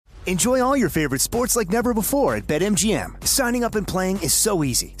Enjoy all your favorite sports like never before at BetMGM. Signing up and playing is so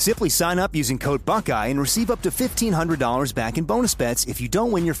easy. Simply sign up using code Buckeye and receive up to $1,500 back in bonus bets if you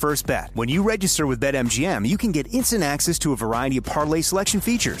don't win your first bet. When you register with BetMGM, you can get instant access to a variety of parlay selection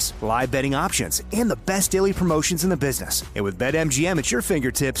features, live betting options, and the best daily promotions in the business. And with BetMGM at your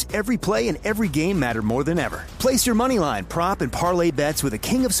fingertips, every play and every game matter more than ever. Place your moneyline, prop, and parlay bets with the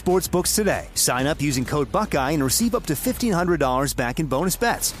king of sportsbooks today. Sign up using code Buckeye and receive up to $1,500 back in bonus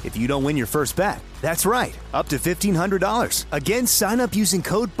bets if you don't win your first bet. That's right, up to $1,500. Again, sign up using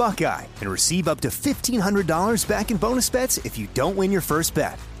code Buckeye and receive up to $1,500 back in bonus bets if you don't win your first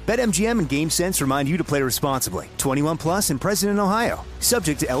bet. BetMGM and GameSense remind you to play responsibly. 21 plus and present in Ohio.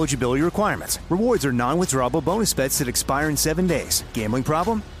 Subject to eligibility requirements. Rewards are non-withdrawable bonus bets that expire in 7 days. Gambling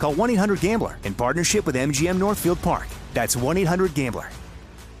problem? Call 1-800-GAMBLER in partnership with MGM Northfield Park. That's 1-800-GAMBLER.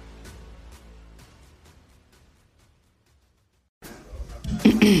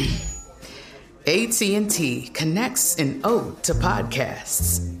 AT&T connects an ode to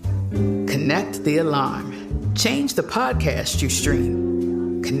podcasts. Connect the alarm. Change the podcast you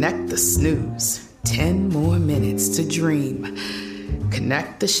stream. Connect the snooze. 10 more minutes to dream.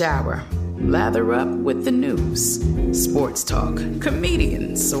 Connect the shower. Lather up with the news. Sports talk,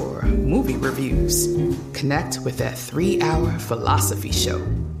 comedians, or movie reviews. Connect with that 3-hour philosophy show.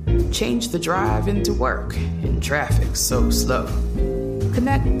 Change the drive into work in traffic so slow.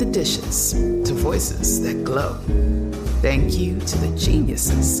 Connect the dishes to voices that glow. Thank you to the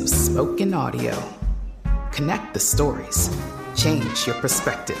geniuses of spoken audio. Connect the stories. Change your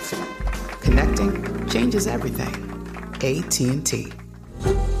perspective. Connecting changes everything. AT&T.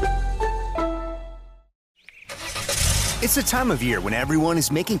 It's the time of year when everyone is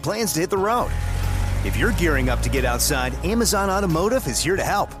making plans to hit the road. If you're gearing up to get outside, Amazon Automotive is here to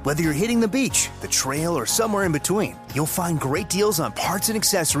help. Whether you're hitting the beach, the trail, or somewhere in between, you'll find great deals on parts and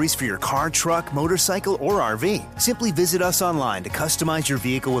accessories for your car, truck, motorcycle, or RV. Simply visit us online to customize your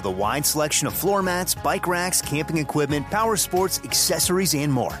vehicle with a wide selection of floor mats, bike racks, camping equipment, power sports, accessories,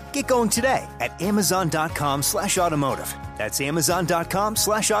 and more. Get going today at Amazon.com/automotive. That's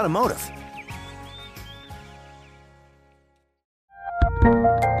Amazon.com/automotive.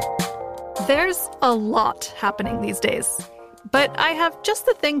 There's a lot happening these days, but I have just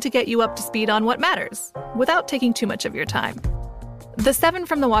the thing to get you up to speed on what matters without taking too much of your time. The 7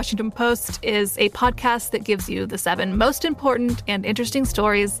 from the Washington Post is a podcast that gives you the 7 most important and interesting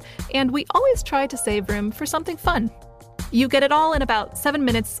stories, and we always try to save room for something fun. You get it all in about 7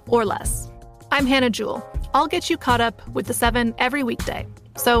 minutes or less. I'm Hannah Jewell. I'll get you caught up with the 7 every weekday,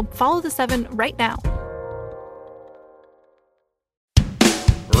 so follow the 7 right now.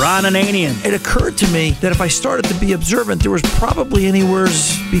 Ron Ananian. It occurred to me that if I started to be observant, there was probably anywhere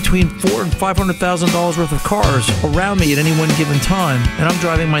between $400,000 and $500,000 worth of cars around me at any one given time, and I'm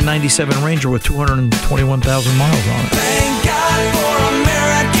driving my '97 Ranger with 221,000 miles on it. Thank God for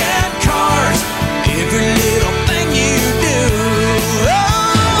American cars. Every little thing you do.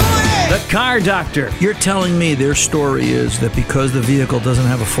 The Car Doctor. You're telling me their story is that because the vehicle doesn't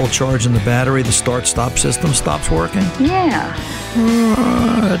have a full charge in the battery, the start-stop system stops working? Yeah.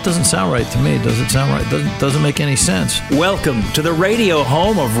 That doesn't sound right to me. Does it sound right? Doesn't make any sense. Welcome to the radio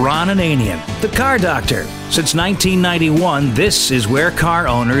home of Ron Ananian, the Car Doctor. Since 1991, this is where car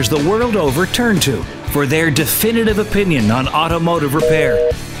owners the world over turn to for their definitive opinion on automotive repair.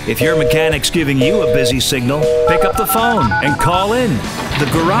 If your mechanic's giving you a busy signal, pick up the phone and call in. The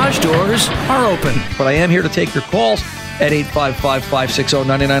garage doors are open. But I am here to take your calls at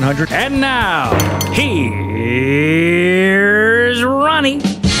 855-560-9900. And now, here's Ronnie.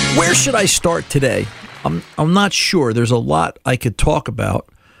 Where should I start today? I'm not sure. There's a lot I could talk about,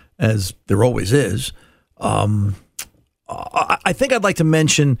 as there always is. I think I'd like to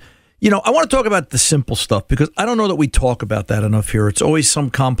mention, I want to talk about the simple stuff because I don't know that we talk about that enough here. It's always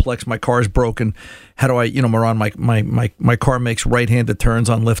some complex. My car is broken. How do I, Moran, my car makes right-handed turns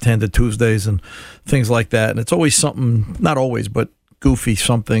on left-handed Tuesdays and things like that. And it's always something, not always, but goofy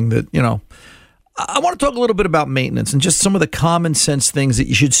something that, I want to talk a little bit about maintenance and just some of the common sense things that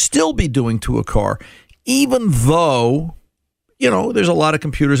you should still be doing to a car, even though, there's a lot of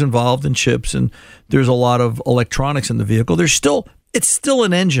computers involved and chips and there's a lot of electronics in the vehicle. It's still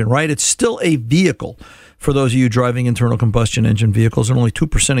an engine, right? It's still a vehicle for those of you driving internal combustion engine vehicles, and only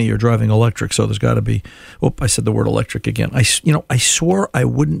 2% of you are driving electric, so there's got to be... I said the word electric again. I swore I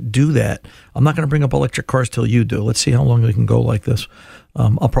wouldn't do that. I'm not going to bring up electric cars till you do. Let's see how long we can go like this.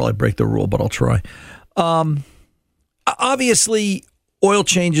 I'll probably break the rule, but I'll try. Obviously, Oil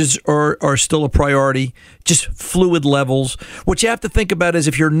changes are still a priority, just fluid levels. What you have to think about is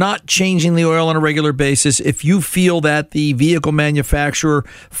if you're not changing the oil on a regular basis, if you feel that the vehicle manufacturer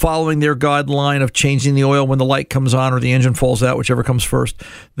following their guideline of changing the oil when the light comes on or the engine falls out, whichever comes first,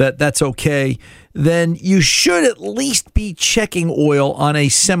 that's okay, then you should at least be checking oil on a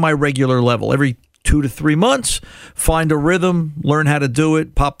semi-regular level. Every 2 to 3 months, find a rhythm, learn how to do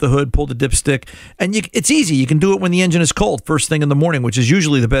it, pop the hood, pull the dipstick, and it's easy. You can do it when the engine is cold, first thing in the morning, which is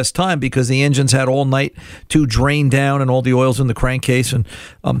usually the best time because the engine's had all night to drain down and all the oil's in the crankcase. And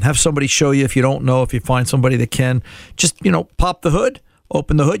have somebody show you if you don't know, if you find somebody that can. Just, pop the hood,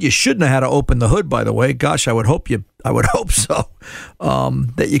 open the hood. You should know how to open the hood, by the way. Gosh, I would hope so,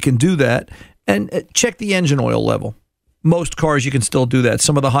 that you can do that. And check the engine oil level. Most cars, you can still do that.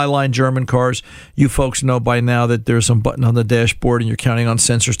 Some of the Highline German cars, you folks know by now that there's some button on the dashboard and you're counting on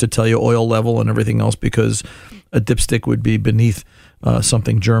sensors to tell you oil level and everything else because a dipstick would be beneath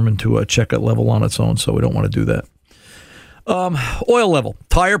something German to check a level on its own, so we don't want to do that. Oil level,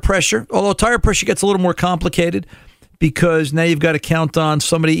 tire pressure, although tire pressure gets a little more complicated because now you've got to count on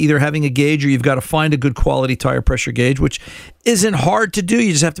somebody either having a gauge or you've got to find a good quality tire pressure gauge, which isn't hard to do.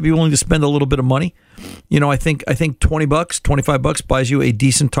 You just have to be willing to spend a little bit of money. I think $20, $25 buys you a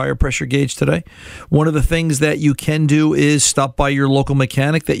decent tire pressure gauge today. One of the things that you can do is stop by your local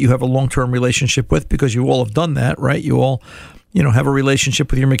mechanic that you have a long-term relationship with because you all have done that, right? You all, have a relationship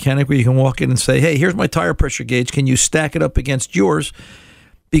with your mechanic where you can walk in and say, hey, here's my tire pressure gauge. Can you stack it up against yours?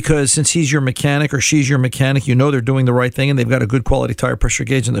 Because since he's your mechanic or she's your mechanic, they're doing the right thing and they've got a good quality tire pressure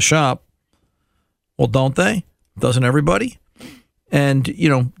gauge in the shop. Well, don't they? Doesn't everybody? And,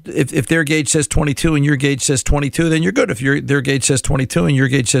 if their gauge says 22 and your gauge says 22, then you're good. If their gauge says 22 and your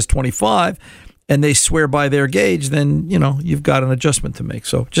gauge says 25 and they swear by their gauge, then, you've got an adjustment to make.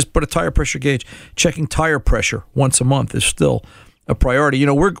 So just put a tire pressure gauge. Checking tire pressure once a month is still a priority.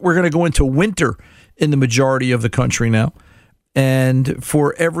 We're going to go into winter in the majority of the country now. And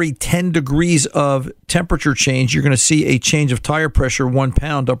for every 10 degrees of temperature change, you're going to see a change of tire pressure 1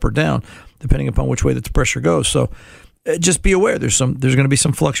 pound up or down, depending upon which way the pressure goes. So just be aware there's going to be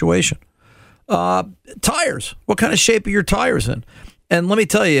some fluctuation. Tires. What kind of shape are your tires in? And let me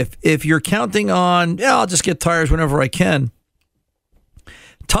tell you, if you're counting on, I'll just get tires whenever I can,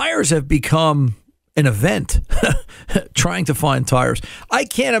 tires have become an event trying to find tires. I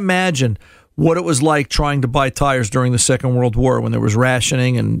can't imagine what it was like trying to buy tires during the Second World War when there was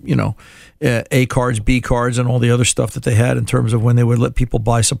rationing and, A cards, B cards, and all the other stuff that they had in terms of when they would let people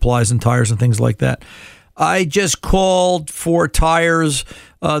buy supplies and tires and things like that. I just called for tires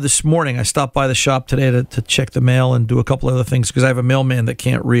this morning. I stopped by the shop today to check the mail and do a couple other things because I have a mailman that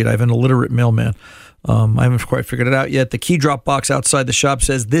can't read. I have an illiterate mailman. I haven't quite figured it out yet. The key drop box outside the shop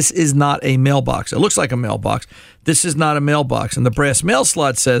says this is not a mailbox. It looks like a mailbox. This is not a mailbox. And the brass mail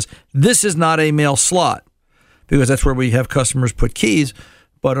slot says this is not a mail slot because that's where we have customers put keys.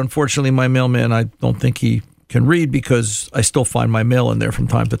 But unfortunately, my mailman, I don't think he can read because I still find my mail in there from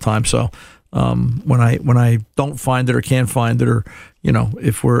time to time. So when I don't find it or can't find it, or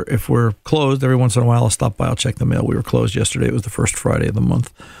if we're closed, every once in a while I'll stop by. I'll check the mail. We were closed yesterday. It was the first Friday of the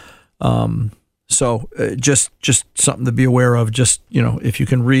month. So just something to be aware of. Just if you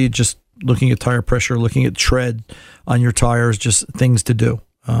can read, just looking at tire pressure, looking at tread on your tires, just things to do.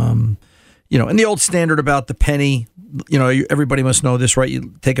 And the old standard about the penny. Everybody must know this, right?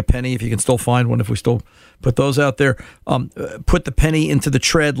 You take a penny if you can still find one. If we still put those out there, put the penny into the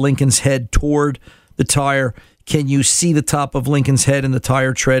tread, Lincoln's head toward the tire. Can you see the top of Lincoln's head in the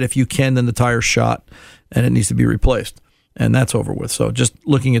tire tread? If you can, then the tire's shot and it needs to be replaced, and that's over with. So just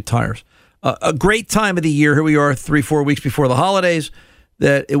looking at tires. A great time of the year. Here we are 3-4 weeks before the holidays,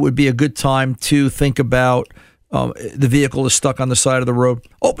 that it would be a good time to think about the vehicle is stuck on the side of the road.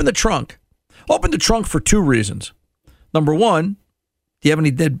 Open the trunk. Open the trunk for two reasons. Number one, do you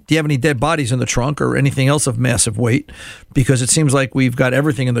have any dead bodies in the trunk or anything else of massive weight? Because it seems like we've got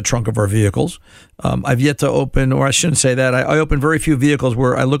everything in the trunk of our vehicles. I've yet to open, or I shouldn't say that. I open very few vehicles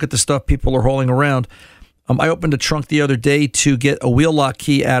where I look at the stuff people are hauling around. I opened a trunk the other day to get a wheel lock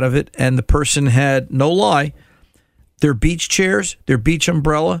key out of it, and the person had, no lie, their beach chairs, their beach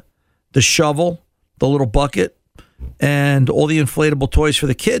umbrella, the shovel, the little bucket, and all the inflatable toys for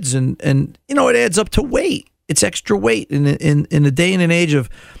the kids. And it adds up to weight. It's extra weight. In a day and an age of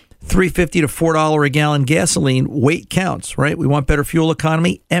 $3.50 to $4 a gallon gasoline, weight counts, right? We want better fuel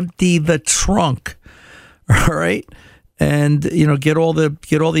economy. Empty the trunk, all right? And, get all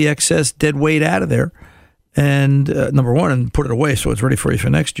the excess dead weight out of there. And number one, and put it away so it's ready for you for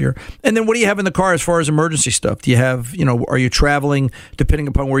next year. And then what do you have in the car as far as emergency stuff? Do you have, are you traveling, depending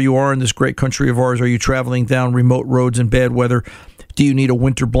upon where you are in this great country of ours, are you traveling down remote roads in bad weather? Do you need a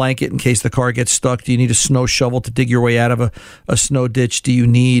winter blanket in case the car gets stuck? Do you need a snow shovel to dig your way out of a snow ditch? Do you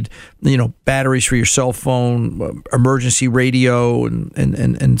need, batteries for your cell phone, emergency radio,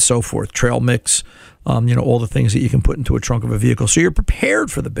 and so forth, trail mix, all the things that you can put into a trunk of a vehicle so you're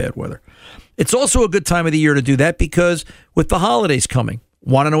prepared for the bad weather. It's also a good time of the year to do that because with the holidays coming,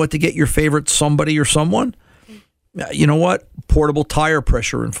 want to know what to get your favorite somebody or someone? You know what? Portable tire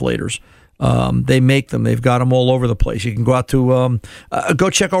pressure inflators. They make them. They've got them all over the place. You can go out to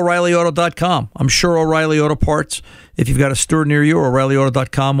go check O'ReillyAuto.com. I'm sure O'Reilly Auto Parts, if you've got a store near you,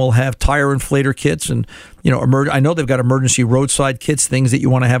 O'ReillyAuto.com will have tire inflator kits and I know they've got emergency roadside kits, things that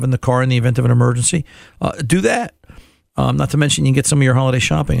you want to have in the car in the event of an emergency. Do that. Not to mention you can get some of your holiday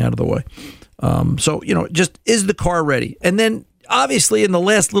shopping out of the way. So just is the car ready? And then obviously in the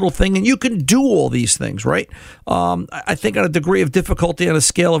last little thing, and you can do all these things, right? I think on a degree of difficulty on a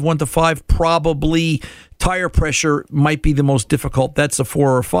scale of 1 to 5, probably tire pressure might be the most difficult. That's a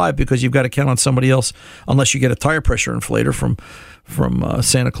 4 or a 5 because you've got to count on somebody else unless you get a tire pressure inflator from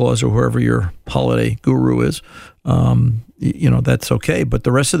Santa Claus or whoever your holiday guru is. That's okay. But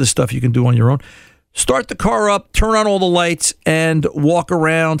the rest of the stuff you can do on your own. Start the car up, turn on all the lights, and walk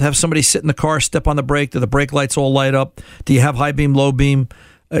around. Have somebody sit in the car, step on the brake. Do the brake lights all light up? Do you have high beam, low beam?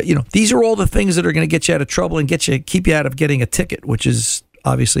 These are all the things that are going to get you out of trouble and keep you out of getting a ticket, which is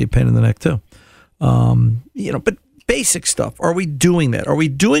obviously a pain in the neck too. But basic stuff. Are we doing that? Are we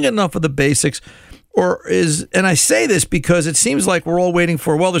doing enough of the basics? And I say this because it seems like we're all waiting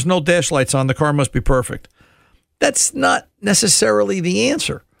for, there's no dash lights on, the car must be perfect. That's not necessarily the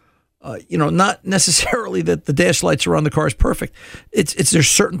answer. Not necessarily that the dash lights around the car is perfect. There's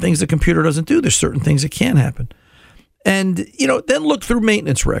certain things the computer doesn't do. There's certain things that can happen. And, then look through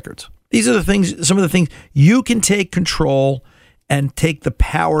maintenance records. These are some of the things you can take control and take the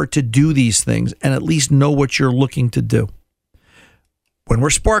power to do these things and at least know what you're looking to do. When were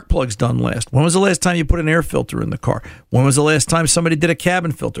spark plugs done last? When was the last time you put an air filter in the car? When was the last time somebody did a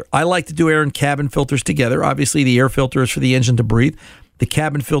cabin filter? I like to do air and cabin filters together. Obviously, the air filter is for the engine to breathe. The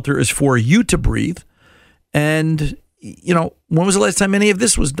cabin filter is for you to breathe. And, when was the last time any of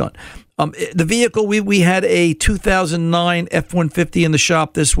this was done? The vehicle, we had a 2009 F-150 in the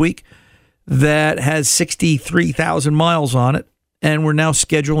shop this week that has 63,000 miles on it, and we're now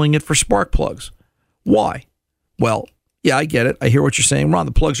scheduling it for spark plugs. Why? Well, yeah, I get it. I hear what you're saying. Ron,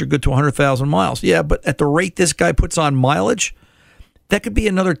 the plugs are good to 100,000 miles. Yeah, but at the rate this guy puts on mileage, that could be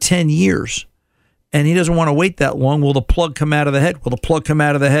another 10 years. And he doesn't want to wait that long. Will the plug come out of the head? Will the plug come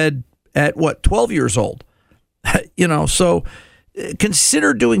out of the head at 12 years old? So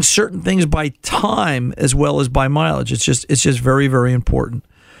consider doing certain things by time as well as by mileage. It's just very, very important.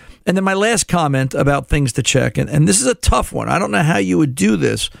 And then my last comment about things to check, and this is a tough one. I don't know how you would do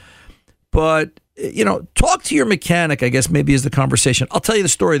this, but, talk to your mechanic, I guess maybe is the conversation. I'll tell you the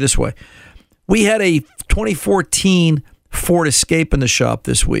story this way. We had a 2014 Ford Escape in the shop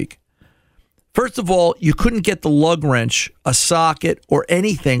this week. First of all, you couldn't get the lug wrench, a socket, or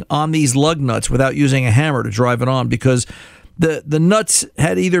anything on these lug nuts without using a hammer to drive it on because the nuts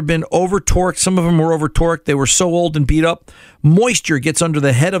had either been over-torqued. Some of them were over-torqued. They were so old and beat up. Moisture gets under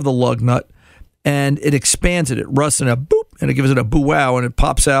the head of the lug nut, and it expands it. It rusts and a boop, and it gives it a boo-wow, and it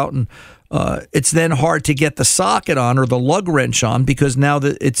pops out. And it's then hard to get the socket on or the lug wrench on because now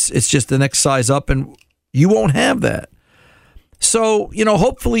it's just the next size up, and you won't have that. So,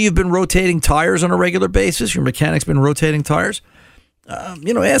 hopefully you've been rotating tires on a regular basis. Your mechanic's been rotating tires.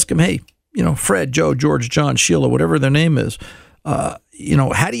 Ask him, hey, Fred, Joe, George, John, Sheila, whatever their name is. How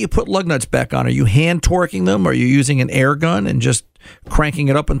do you put lug nuts back on? Are you hand torquing them? Are you using an air gun and just cranking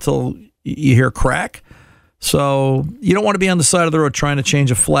it up until you hear crack? So you don't want to be on the side of the road trying to change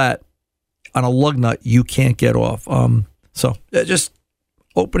a flat on a lug nut you can't get off. Just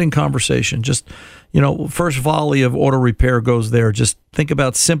opening conversation. Just, first volley of auto repair goes there. Just think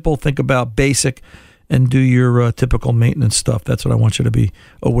about simple, think about basic, and do your typical maintenance stuff. That's what I want you to be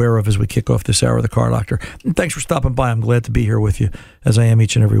aware of as we kick off this hour of the Car Doctor. And thanks for stopping by. I'm glad to be here with you, as I am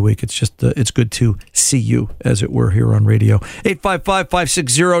each and every week. It's just, it's good to see you, as it were, here on radio.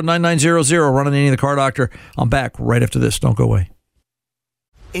 855-560-9900. Ron Ananian, the Car Doctor. I'm back right after this. Don't go away.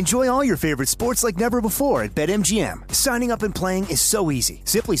 Enjoy all your favorite sports like never before at BetMGM. Signing up and playing is so easy.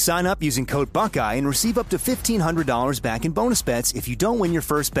 Simply sign up using code Buckeye and receive up to $1,500 back in bonus bets if you don't win your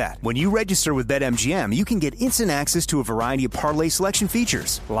first bet. When you register with BetMGM, you can get instant access to a variety of parlay selection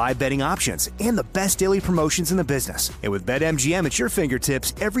features, live betting options, and the best daily promotions in the business. And with BetMGM at your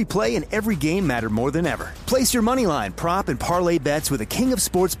fingertips, every play and every game matter more than ever. Place your moneyline, prop, and parlay bets with the king of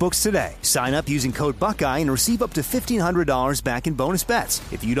sportsbooks today. Sign up using code Buckeye and receive up to $1,500 back in bonus bets.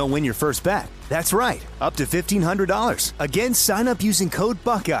 If if you don't win your first bet. That's right, up to $1,500. Again, sign up using code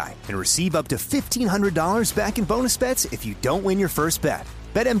Buckeye and receive up to $1,500 back in bonus bets if you don't win your first bet.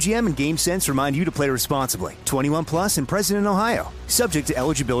 BetMGM and GameSense remind you to play responsibly. 21 plus and present in Ohio. Subject to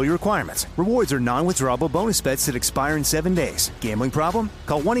eligibility requirements. Rewards are non-withdrawable bonus bets that expire in 7 days. Gambling problem?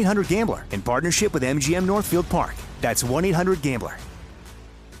 Call 1-800-GAMBLER in partnership with MGM Northfield Park. That's 1-800-GAMBLER.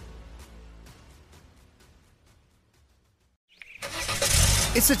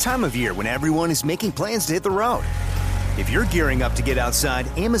 It's the time of year when everyone is making plans to hit the road. If you're gearing up to get outside,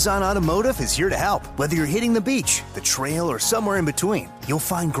 Amazon Automotive is here to help. Whether you're hitting the beach, the trail, or somewhere in between, you'll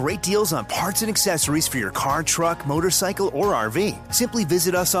find great deals on parts and accessories for your car, truck, motorcycle, or RV. Simply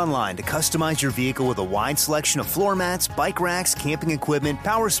visit us online to customize your vehicle with a wide selection of floor mats, bike racks, camping equipment,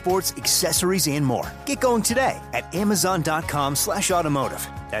 power sports, accessories, and more. Get going today at Amazon.com/automotive.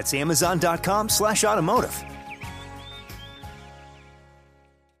 That's Amazon.com/automotive.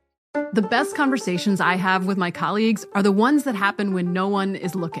 The best conversations I have with my colleagues are the ones that happen when no one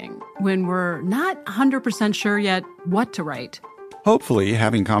is looking, when we're not 100% sure yet what to write. Hopefully,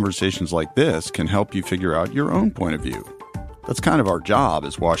 having conversations like this can help you figure out your own point of view. That's kind of our job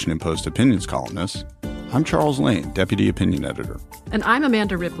as Washington Post opinions columnists. I'm Charles Lane, Deputy Opinion Editor. And I'm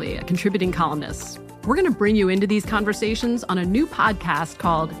Amanda Ripley, a contributing columnist. We're going to bring you into these conversations on a new podcast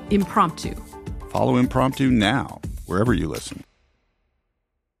called Impromptu. Follow Impromptu now, wherever you listen.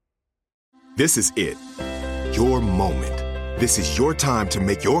 This is it. Your moment. This is your time to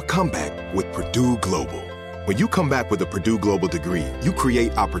make your comeback with Purdue Global. When you come back with a Purdue Global degree, you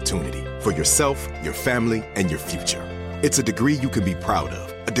create opportunity for yourself, your family, and your future. It's a degree you can be proud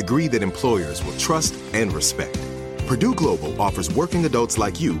of, a degree that employers will trust and respect. Purdue Global offers working adults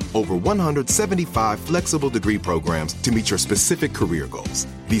like you over 175 flexible degree programs to meet your specific career goals.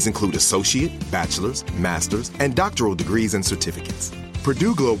 These include associate, bachelor's, master's, and doctoral degrees and certificates.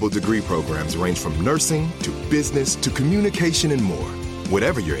 Purdue Global degree programs range from nursing to business to communication and more.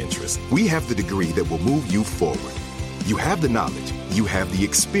 Whatever your interest, we have the degree that will move you forward. You have the knowledge, you have the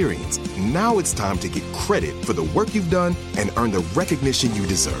experience. Now it's time to get credit for the work you've done and earn the recognition you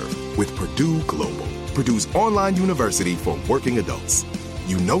deserve with Purdue Global, Purdue's online university for working adults.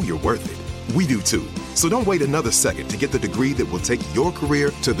 You know you're worth it. We do too. So don't wait another second to get the degree that will take your career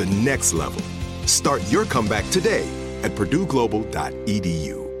to the next level. Start your comeback today at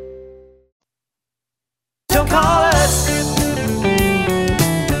purdueglobal.edu. Don't call us.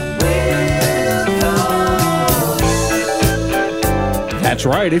 That's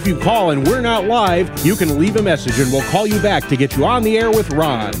right. If you call and we're not live, you can leave a message and we'll call you back to get you on the air with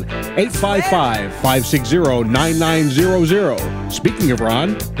Ron. 855-560-9900. Speaking of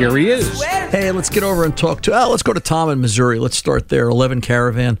Ron, here he is. Hey, let's get over and talk to... let's go to Tom in Missouri. Let's start there. 11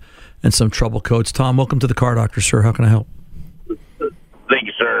 Caravan and some trouble codes. Tom, welcome to the Car Doctor, sir. How can I help? Thank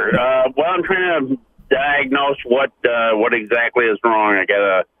you, sir. Well, I'm trying to diagnose what exactly is wrong. I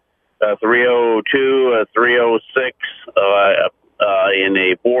got a 302, a 306, in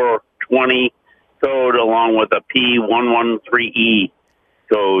a 420 code, along with a P113E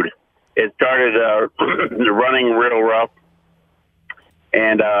code. It started running real rough,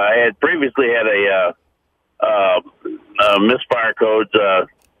 and I had previously had a misfire codes.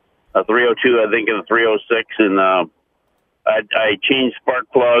 A 302, I think, and a 306, and I changed spark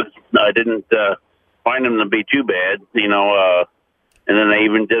plugs. I didn't find them to be too bad, and then I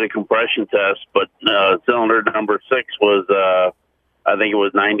even did a compression test, but cylinder number 6 was, I think it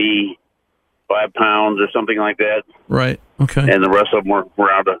was 95 pounds or something like that. Right, okay. And the rest of them were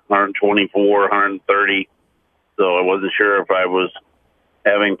around 124, 130, so I wasn't sure if I was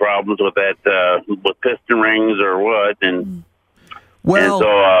having problems with that, with piston rings or what, and... Well,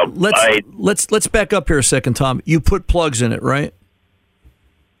 so, let's back up here a second, Tom. You put plugs in it, right?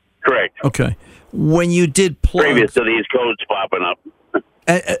 Correct. Okay. When you did plugs... Previous to these codes popping up.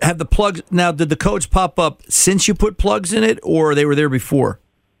 Have the plugs... Now, did the codes pop up since you put plugs in it, or they were there before?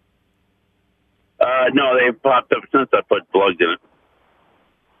 No, they popped up since I put plugs in it.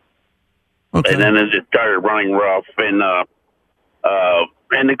 Okay. And then it just started running rough, and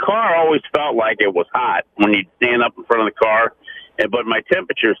the car always felt like it was hot when you stand up in front of the car. But my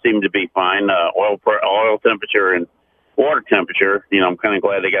temperature seemed to be fine, oil temperature and water temperature. I'm kind of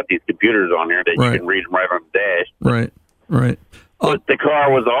glad they got these computers on here that you can read them right on the dash. Right. But the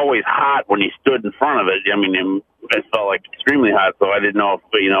car was always hot when you stood in front of it. I mean, it felt like extremely hot, so I didn't know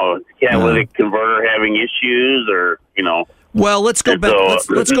if, catalytic converter having issues or, Well, let's go back.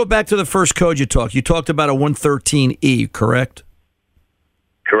 Let's go back to the first code you talked. You talked about a 113E, correct?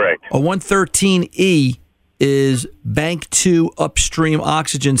 Correct. A 113E is bank 2 upstream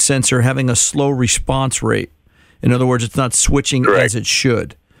oxygen sensor having a slow response rate. In other words, it's not switching as it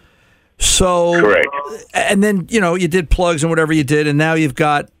should. So, Correct. And then, you did plugs and whatever you did, and now you've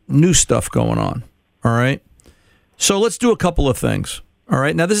got new stuff going on. All right. So let's do a couple of things. All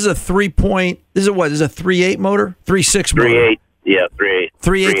right. Now, this is a 3-point. This is what? This is a 3.8 motor? 3.6 motor? 3.8. Yeah, 3.8.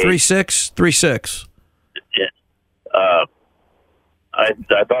 3.8, 3.6? 3.6. Yeah. I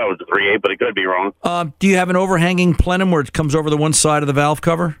thought it was a 3.8, but it could be wrong. Do you have an overhanging plenum where it comes over the one side of the valve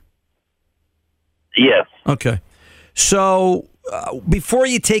cover? Yes. Okay. So before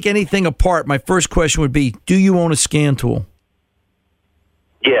you take anything apart, my first question would be, do you own a scan tool?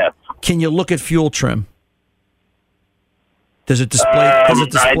 Yes. Can you look at fuel trim? Does it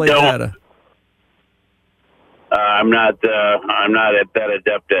display data? I'm not that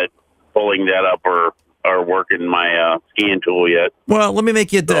adept at pulling that up or working my scan tool yet. Well, let me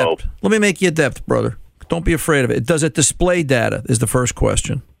make you adept. Let me make you adept, brother. Don't be afraid of it. Does it display data? Is the first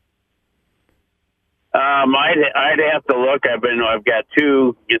question. I'd have to look. I've got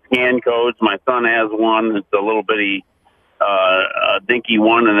 2 scan codes. My son has one. It's a little bitty, dinky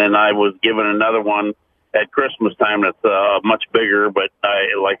one, and then I was given another one at Christmas time that's much bigger. But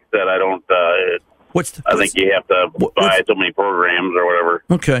like I said, I don't. I think you have to buy so many programs or whatever.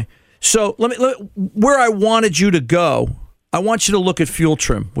 Okay. So where I wanted you to go, I want you to look at fuel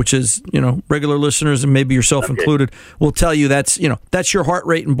trim, which is, regular listeners and maybe yourself included will tell you that's your heart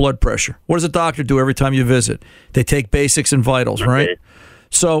rate and blood pressure. What does a doctor do every time you visit? They take basics and vitals, right?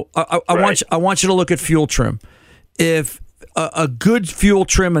 So I want you to look at fuel trim. If a good fuel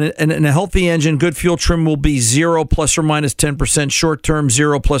trim and a healthy engine, good fuel trim will be 0 plus or minus 10% short term,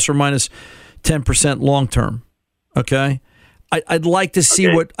 0 plus or minus 10% long term. Okay. I'd like to see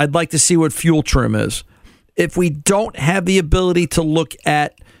what fuel trim is. If we don't have the ability to look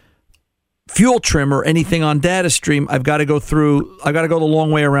at fuel trim or anything on DataStream, I've got to go the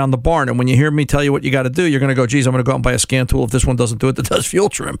long way around the barn. And when you hear me tell you what you got to do, you're going to go, geez, I'm going to go out and buy a scan tool if this one doesn't do it that does fuel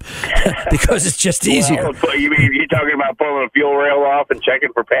trim because it's just easier. Well, you mean you're talking about pulling a fuel rail off and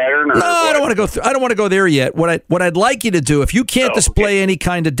checking for pattern? Or no, I don't want to go. I don't want to go there yet. What I'd like you to do, if you can't display any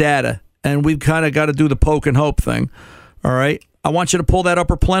kind of data, and we've kind of got to do the poke and hope thing, all right, I want you to pull that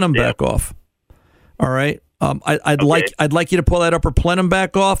upper plenum back off. All right. I'd like you to pull that upper plenum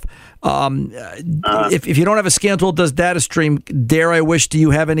back off. If you don't have a scan tool that does DataStream, dare I wish, do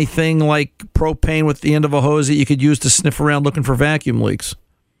you have anything like propane with the end of a hose that you could use to sniff around looking for vacuum leaks?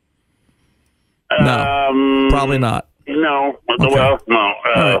 No, probably not. No. Okay. Well, no.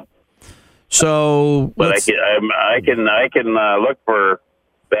 Right. So, but I can look for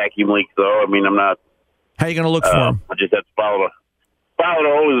vacuum leaks though. I mean, I'm not. How are you going to look for them? I just have to follow the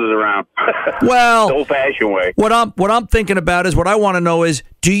hoses around. Well, the old-fashioned way. What I'm thinking about is what I want to know is: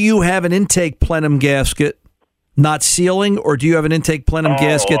 do you have an intake plenum gasket not sealing, or do you have an intake plenum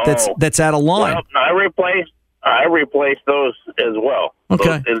gasket that's out of line? Well, I replaced those as well.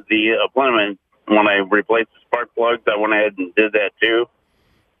 Okay. The plenum, when I replaced the spark plugs, I went ahead and did that too,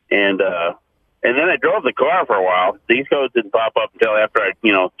 and then I drove the car for a while. These codes didn't pop up until after I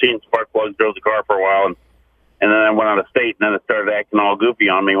changed spark plugs, drove the car for a while, and then I went out of state, and then it started acting all goofy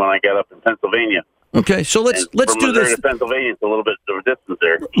on me when I got up in Pennsylvania. Okay, so let's do this. To Pennsylvania, it's a little bit of a distance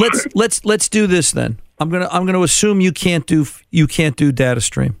there. Let's do this then. I'm gonna assume you can't do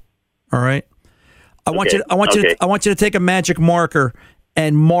DataStream. All right. I want you to take a magic marker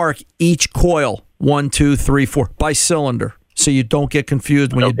and mark each coil 1, 2, 3, 4 by cylinder, so you don't get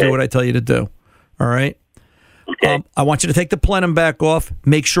confused when you do what I tell you to do. All right. Okay. I want you to take the plenum back off,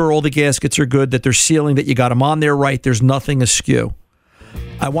 make sure all the gaskets are good, that they're sealing, that you got them on there right, there's nothing askew.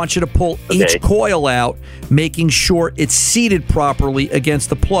 I want you to pull each coil out, making sure it's seated properly against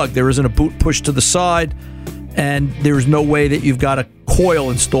the plug. There isn't a boot push to the side, and there's no way that you've got a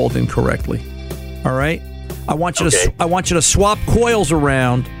coil installed incorrectly. All right? I want you to swap coils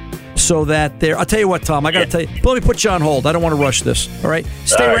around so that they're... I'll tell you what, Tom, I got to tell you... Let me put you on hold. I don't want to rush this. All right?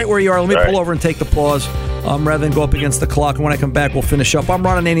 Stay right where you are. Let me pull over and take the pause rather than go up against the clock. And when I come back, we'll finish up. I'm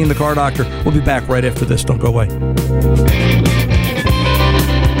Ron Ananian, the Car Doctor. We'll be back right after this. Don't go away.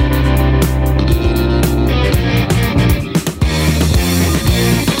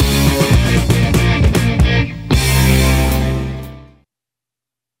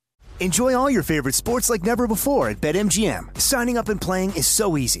 Enjoy all your favorite sports like never before at BetMGM. Signing up and playing is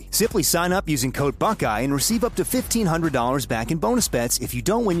so easy. Simply sign up using code Buckeye and receive up to $1,500 back in bonus bets if you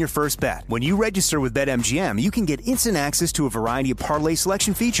don't win your first bet. When you register with BetMGM, you can get instant access to a variety of parlay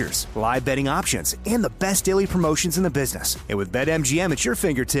selection features, live betting options, and the best daily promotions in the business. And with BetMGM at your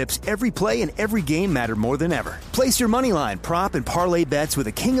fingertips, every play and every game matter more than ever. Place your moneyline, prop, and parlay bets with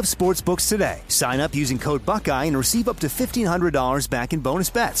the king of sportsbooks today. Sign up using code Buckeye and receive up to $1,500 back in bonus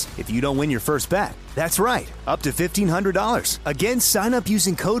bets. If you you don't win your first bet. That's right, up to $1,500. Again, sign up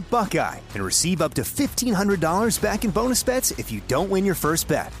using code Buckeye and receive up to $1,500 back in bonus bets if you don't win your first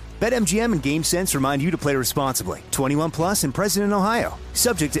bet. BetMGM and GameSense remind you to play responsibly. 21 plus and present in Ohio.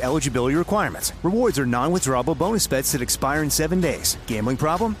 Subject to eligibility requirements. Rewards are non-withdrawable bonus bets that expire in 7 days. Gambling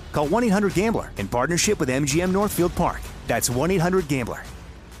problem? Call 1-800-GAMBLER in partnership with MGM Northfield Park. That's 1-800-GAMBLER.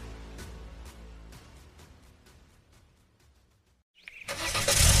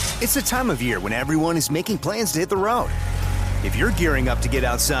 It's the time of year when everyone is making plans to hit the road. If you're gearing up to get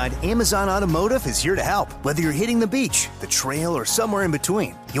outside, Amazon Automotive is here to help. Whether you're hitting the beach, the trail, or somewhere in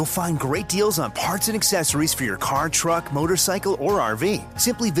between, you'll find great deals on parts and accessories for your car, truck, motorcycle, or RV.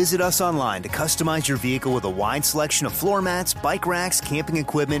 Simply visit us online to customize your vehicle with a wide selection of floor mats, bike racks, camping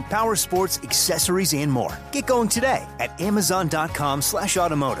equipment, power sports, accessories, and more. Get going today at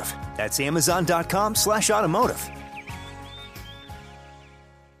Amazon.com/automotive. That's Amazon.com/automotive.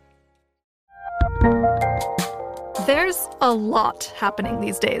 There's a lot happening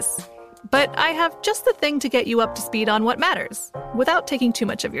these days, but I have just the thing to get you up to speed on what matters without taking too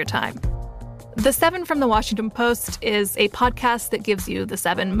much of your time. The 7 from the Washington Post is a podcast that gives you the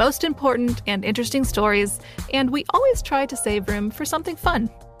 7 most important and interesting stories, and we always try to save room for something fun.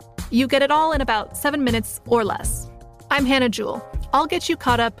 You get it all in about 7 minutes or less. I'm Hannah Jewell. I'll get you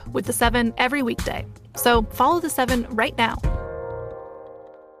caught up with the 7 every weekday, so follow the 7 right now.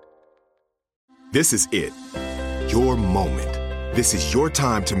 This is it. Your moment. This is your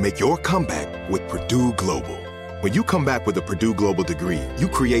time to make your comeback with Purdue Global. When you come back with a Purdue Global degree, you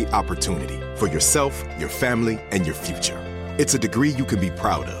create opportunity for yourself, your family, and your future. It's a degree you can be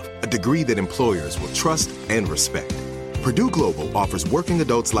proud of, a degree that employers will trust and respect. Purdue Global offers working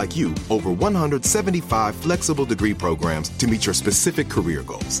adults like you over 175 flexible degree programs to meet your specific career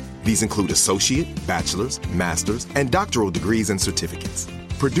goals. These include associate, bachelor's, master's, and doctoral degrees and certificates.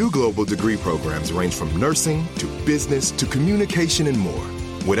 Purdue Global degree programs range from nursing to business to communication and more.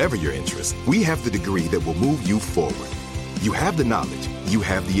 Whatever your interest, we have the degree that will move you forward. You have the knowledge, you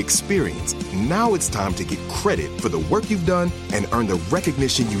have the experience. Now it's time to get credit for the work you've done and earn the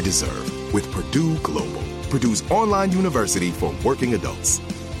recognition you deserve with Purdue Global, Purdue's online university for working adults.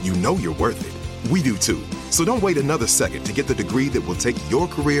 You know you're worth it. We do too. So don't wait another second to get the degree that will take your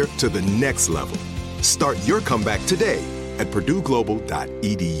career to the next level. Start your comeback today at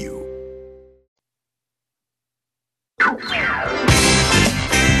purdueglobal.edu.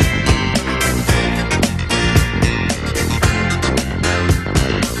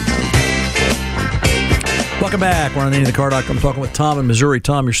 Welcome back. We're on the Car Doc. I'm talking with Tom in Missouri.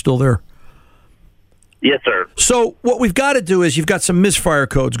 Tom, you're still there? Yes, sir. So what we've got to do is you've got some misfire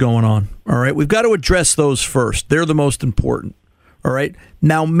codes going on, all right? We've got to address those first. They're the most important, all right?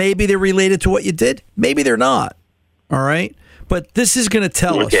 Now, maybe they're related to what you did. Maybe they're not. All right. But this is going to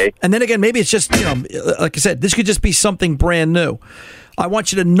tell us. And then again, maybe it's just, like I said, this could just be something brand new. I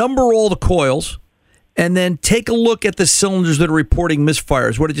want you to number all the coils and then take a look at the cylinders that are reporting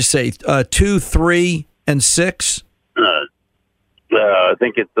misfires. What did you say? 2, 3, and 6? I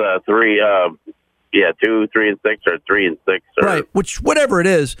think it's 3. 2, 3, and 6, or 3 and 6. Right. Whatever it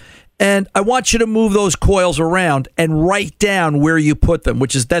is. And I want you to move those coils around and write down where you put them,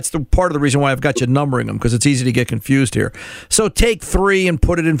 that's the part of the reason why I've got you numbering them, because it's easy to get confused here. So take 3 and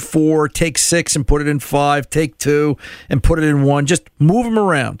put it in 4, take 6 and put it in 5, take 2 and put it in 1. Just move them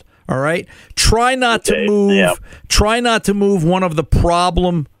around, all right? Try not to move one of the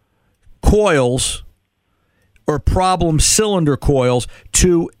problem coils or problem cylinder coils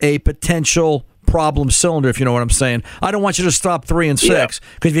to a potential problem cylinder, if you know what I'm saying. I don't want you to stop 3 and 6,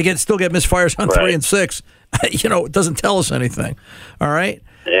 because if you still get misfires on 3 and 6, it doesn't tell us anything. All right?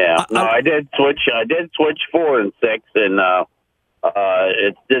 Yeah. I did switch 4 and 6, and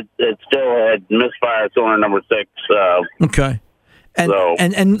it still had misfire cylinder number 6. Okay.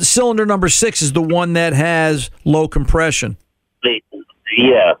 And cylinder number 6 is the one that has low compression.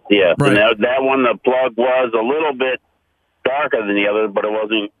 Yeah. Right. And that one, the plug was a little bit darker than the other, but it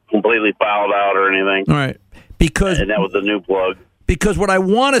wasn't completely fouled out or anything. All right. And that was a new plug. Because what I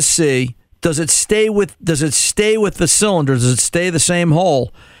want to see, does it stay with the cylinder? Does it stay the same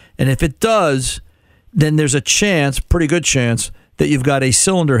hole? And if it does, then there's a pretty good chance, that you've got a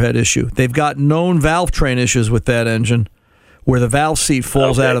cylinder head issue. They've got known valve train issues with that engine where the valve seat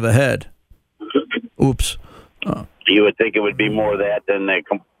falls out of the head. Oops. You would think it would be more of that than the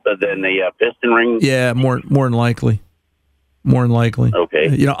piston ring? Yeah, more than likely. More than likely.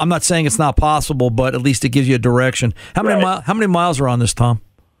 Okay. I'm not saying it's not possible, but at least it gives you a direction. How many miles are on this, Tom?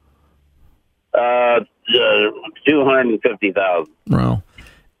 250,000. Well,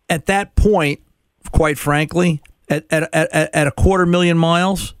 at that point, quite frankly, at 250,000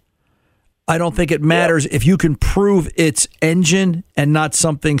 miles, I don't think it matters if you can prove it's engine and not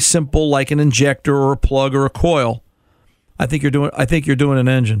something simple like an injector or a plug or a coil. I think you're doing an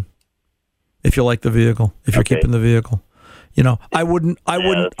engine. If you like the vehicle, if you're keeping the vehicle, I wouldn't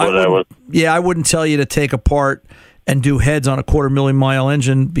tell you to take apart and do heads on a 250,000-mile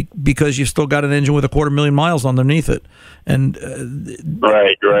engine because you've still got an engine with 250,000 miles underneath it. And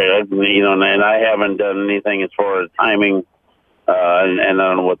right. And I haven't done anything as far as timing, and I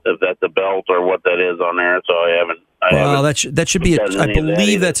don't know what that's a belt or what that is on there. So I haven't. That should be. I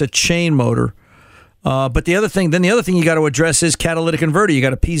believe that's a chain motor. But the other thing you got to address is catalytic converter. You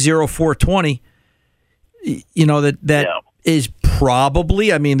got a P0420. That is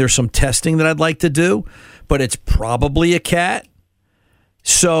probably. I mean, there's some testing that I'd like to do, but it's probably a cat.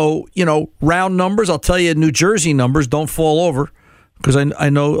 So round numbers. I'll tell you, New Jersey numbers don't fall over because I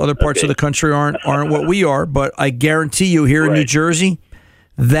know other parts of the country aren't what we are. But I guarantee you, here in New Jersey,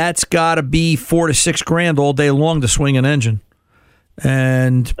 that's got to be $4,000 to $6,000 all day long to swing an engine.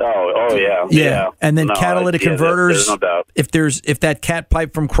 And yeah. And then catalytic converters. There's no doubt. If that cat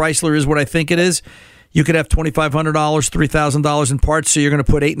pipe from Chrysler is what I think it is, you could have $2,500, $3,000 in parts. So you're going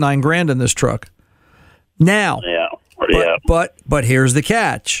to put $8,000-9,000 in this truck. Now, but here's the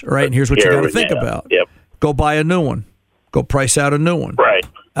catch, right? And here's what you got to think about. Yep. Go buy a new one. Go price out a new one. Right.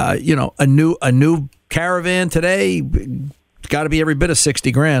 A new Caravan today got to be every bit of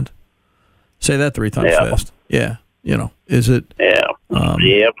 $60,000. Say that 3 times fast. Yeah. Is it? Yeah.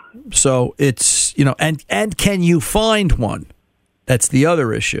 Yep. So it's, and can you find one? That's the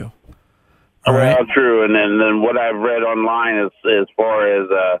other issue. All right. True. And then what I've read online as far as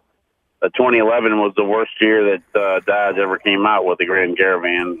the 2011 was the worst year that Dodge ever came out with the Grand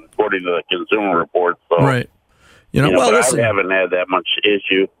Caravan, according to the Consumer Reports. So, right. Listen, I haven't had that much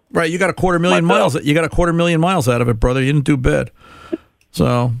issue. Right. You got 250,000 miles. You got 250,000 miles out of it, brother. You didn't do bad.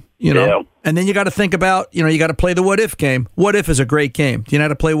 So, and then you got to think about, you got to play the what if game. What if is a great game. Do you know how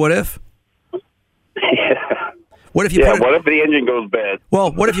to play what if? What if what if the engine goes bad?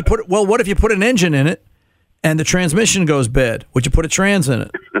 What if you put an engine in it and the transmission goes bad? Would you put a trans in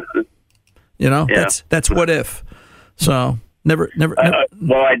it? That's what if. So never.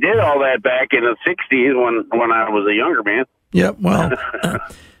 Well, I did all that back in the 60s when I was a younger man. Yeah. Well,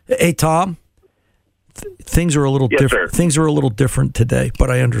 hey Tom, things are a little different. Sir. Things are a little different today,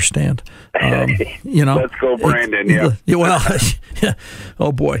 but I understand. Let's go, Brandon. Yeah. Well,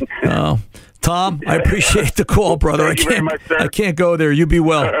 oh boy. Tom, I appreciate the call, brother. I can't go there. You be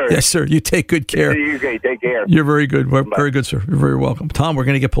well. Right. Yes, sir. You take good care. Take care. You're very good. Very good, sir. You're very welcome. Tom, we're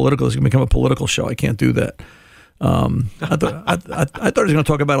going to get political. It's going to become a political show. I can't do that. I thought he was going to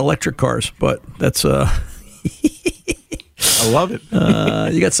talk about electric cars, but that's. I love it.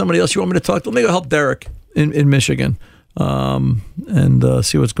 You got somebody else you want me to talk to? Let me go help Derek in Michigan and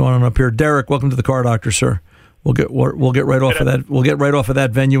see what's going on up here. Derek, welcome to the Car Doctor, sir. We'll get right off of that. We'll get right off of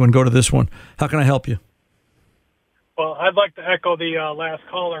that venue and go to this one. How can I help you? Well, I'd like to echo the last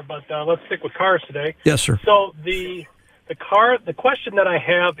caller, but let's stick with cars today. Yes, sir. So the question that I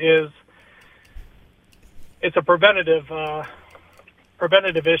have is, it's a preventative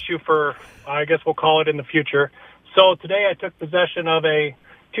issue for, I guess we'll call it in the future. So today I took possession of a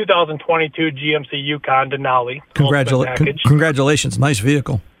 2022 GMC Yukon Denali. Congratulations. Nice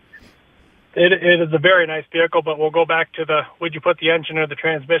vehicle. It is a very nice vehicle, but we'll go back to would you put the engine or the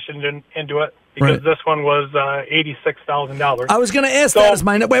transmission into it? Because this one was $86,000. I was going to ask that as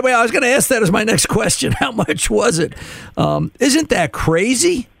my I was going to ask that as my next question. How much was it? Isn't that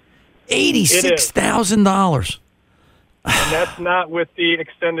crazy? $86,000. And that's not with the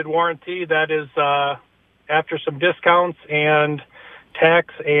extended warranty. That is after some discounts and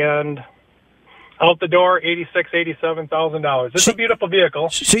tax and out the door, $87,000. It's a beautiful vehicle.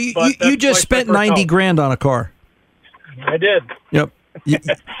 So you just spent $90,000 on a car. I did. Yep.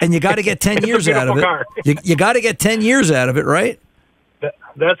 And you got to get 10 years out of it. You got to get 10 years out of it, right?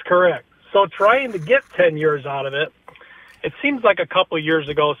 That's correct. So trying to get 10 years out of it, it seems like a couple of years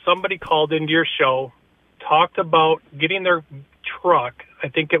ago, somebody called into your show, talked about getting their truck, I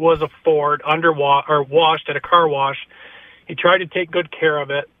think it was a Ford, washed at a car wash. He tried to take good care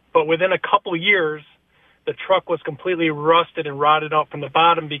of it. But within a couple of years, the truck was completely rusted and rotted out from the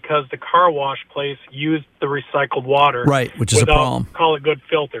bottom because the car wash place used the recycled water. Right, which is a problem. Call it good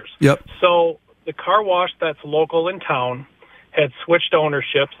filters. Yep. So the car wash that's local in town had switched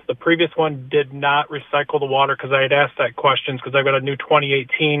ownerships. The previous one did not recycle the water because I had asked that question because I've got a new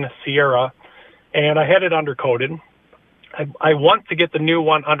 2018 Sierra, and I had it undercoated. I want to get the new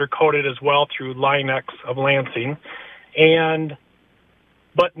one undercoated as well through Line-X of Lansing.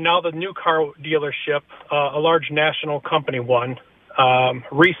 But now the new car dealership, a large national company one,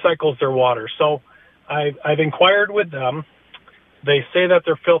 recycles their water. So I've inquired with them. They say that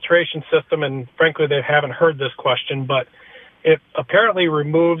their filtration system, and frankly, they haven't heard this question, but it apparently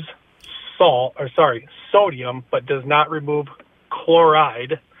removes sodium, but does not remove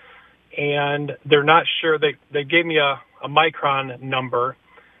chloride. And they're not sure. They gave me a micron number,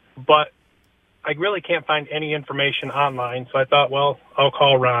 but I really can't find any information online. So I thought, well, I'll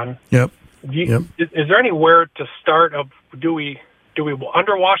call Ron. Yep. Is there anywhere to start? Do we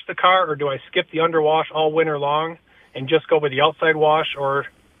underwash the car, or do I skip the underwash all winter long and just go with the outside wash, or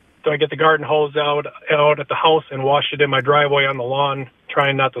do I get the garden hose out at the house and wash it in my driveway on the lawn,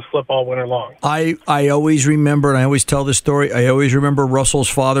 trying not to slip all winter long? I always remember, and I always tell this story, I always remember Russell's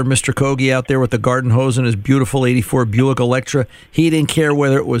father, Mr. Kogi, out there with the garden hose in his beautiful 84 Buick Electra. He didn't care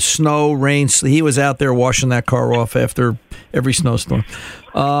whether it was snow, rain. He was out there washing that car off after every snowstorm.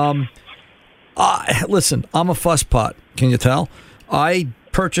 Listen, I'm a fusspot. Can you tell? I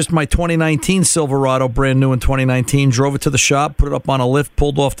purchased my 2019 Silverado, brand new in 2019, drove it to the shop, put it up on a lift,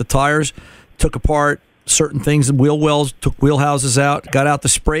 pulled off the tires, took apart certain things, wheel wells, took wheel houses out, got out the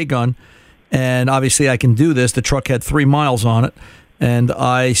spray gun, and obviously I can do this. The truck had 3 miles on it, and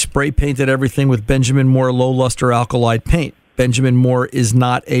I spray painted everything with Benjamin Moore low luster alkali paint. Benjamin Moore is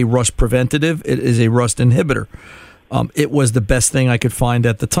not a rust preventative, it is a rust inhibitor. It was the best thing I could find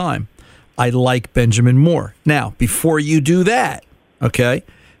at the time. I like Benjamin Moore. Now, before you do that, okay,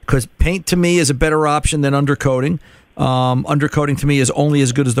 because paint to me is a better option than undercoating. Undercoating to me is only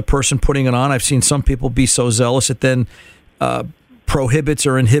as good as the person putting it on. I've seen some people be so zealous it then prohibits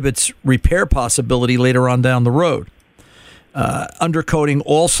or inhibits repair possibility later on down the road. Undercoating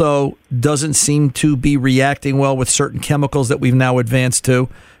also doesn't seem to be reacting well with certain chemicals that we've now advanced to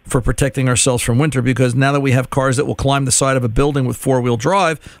for protecting ourselves from winter, because now that we have cars that will climb the side of a building with four-wheel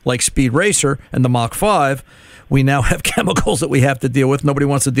drive, like Speed Racer and the Mach 5, we now have chemicals that we have to deal with. Nobody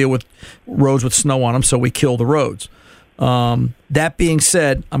wants to deal with roads with snow on them, so we kill the roads. That being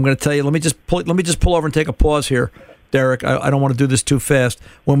said, I'm going to tell you, let me just pull over and take a pause here, Derek. I don't want to do this too fast.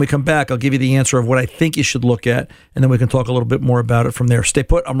 When we come back, I'll give you the answer of what I think you should look at, and then we can talk a little bit more about it from there. Stay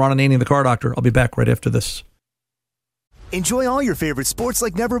put. I'm Ron Ananian, the Car Doctor. I'll be back right after this. Enjoy all your favorite sports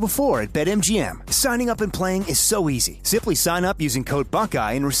like never before at BetMGM. Signing up and playing is so easy. Simply sign up using code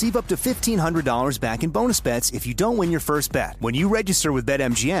Buckeye and receive up to $1,500 back in bonus bets if you don't win your first bet. When you register with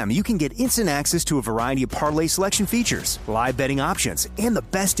BetMGM, you can get instant access to a variety of parlay selection features, live betting options, and the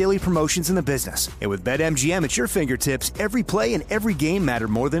best daily promotions in the business. And with BetMGM at your fingertips, every play and every game matter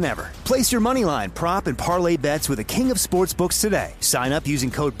more than ever. Place your moneyline, prop, and parlay bets with the king of sportsbooks today. Sign up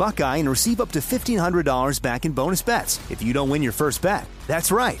using code Buckeye and receive up to $1,500 back in bonus bets if you don't win your first bet.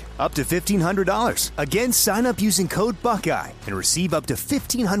 That's right, up to $1,500. Again, sign up using code Buckeye and receive up to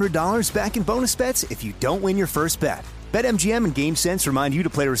 $1,500 back in bonus bets if you don't win your first bet. BetMGM and GameSense remind you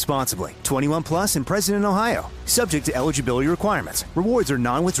to play responsibly. 21 plus and present in Ohio. Subject to eligibility requirements. Rewards are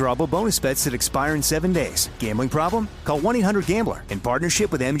non-withdrawable bonus bets that expire in 7 days. Gambling problem? Call 1-800-GAMBLER in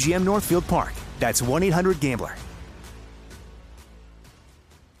partnership with MGM Northfield Park. That's 1-800-GAMBLER.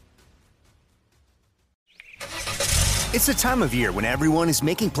 It's the time of year when everyone is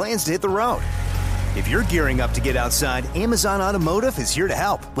making plans to hit the road. If you're gearing up to get outside, Amazon Automotive is here to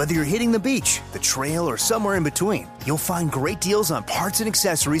help. Whether you're hitting the beach, the trail, or somewhere in between, you'll find great deals on parts and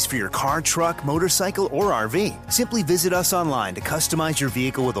accessories for your car, truck, motorcycle, or RV. Simply visit us online to customize your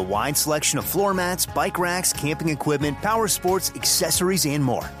vehicle with a wide selection of floor mats, bike racks, camping equipment, power sports, accessories, and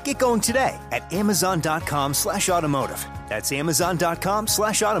more. Get going today at Amazon.com/automotive. That's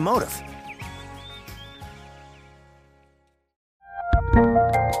Amazon.com/automotive.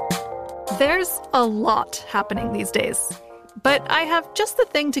 There's a lot happening these days, but I have just the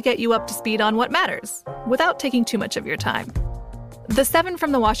thing to get you up to speed on what matters without taking too much of your time. The 7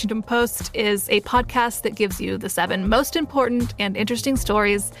 from the Washington Post is a podcast that gives you the 7 most important and interesting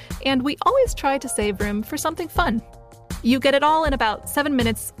stories, and we always try to save room for something fun. You get it all in about 7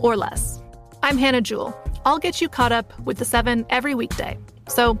 minutes or less. I'm Hannah Jewell. I'll get you caught up with the 7 every weekday,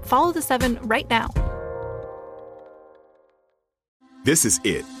 so follow the 7 right now. This is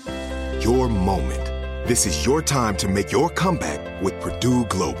it. Your moment. This is your time to make your comeback with Purdue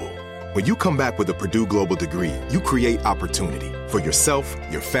Global. When you come back with a Purdue Global degree, you create opportunity for yourself,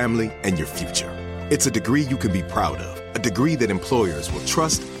 your family, and your future. It's a degree you can be proud of, a degree that employers will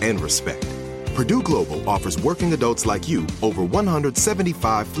trust and respect. Purdue Global offers working adults like you over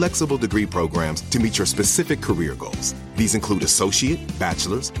 175 flexible degree programs to meet your specific career goals. These include associate,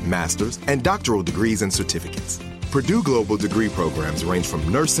 bachelor's, master's, and doctoral degrees and certificates. Purdue Global degree programs range from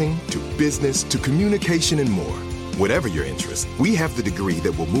nursing to business to communication and more. Whatever your interest, we have the degree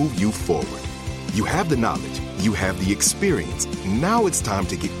that will move you forward. You have the knowledge, You have the experience. Now it's time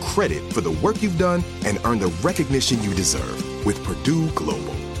to get credit for the work you've done and earn the recognition you deserve with Purdue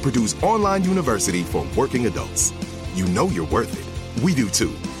Global, Purdue's online university for working adults. You know you're worth it. We do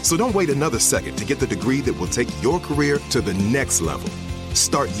too. So don't wait another second to get the degree that will take your career to the next level.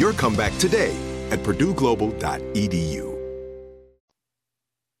 Start your comeback today at PurdueGlobal.edu.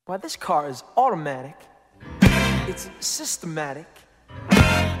 Why, this car is automatic. It's systematic.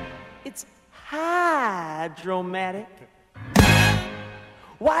 It's hydromatic.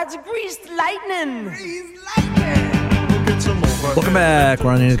 Why, it's greased lightning. Welcome back.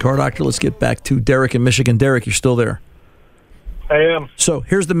 Ron Ananian, the Car Doctor. Let's get back to Derek in Michigan. Derek, you're still there. I am. So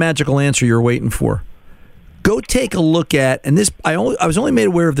here's the magical answer you're waiting for. Go take a look at, and this I was only made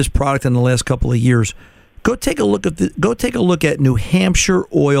aware of this product in the last couple of years. Go take a look at New Hampshire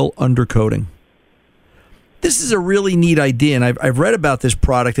oil undercoating. This is a really neat idea, and I've read about this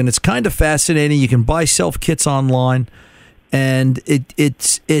product, and it's kind of fascinating. You can buy self kits online, and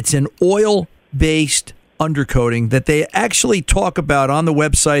it's an oil-based undercoating that they actually talk about on the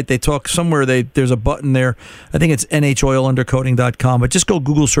website. They talk somewhere, there's a button there. I think it's nhoilundercoating.com, but just go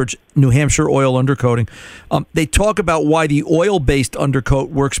Google search New Hampshire oil undercoating. They talk about why the oil-based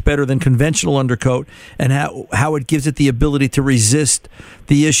undercoat works better than conventional undercoat and how it gives it the ability to resist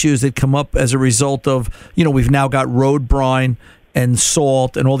the issues that come up as a result of, we've now got road brine and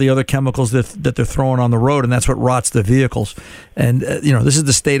salt and all the other chemicals that they're throwing on the road, and that's what rots the vehicles. And this is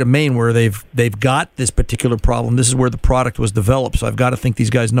the state of Maine where they've got this particular problem. This is where the product was developed. So I've got to think these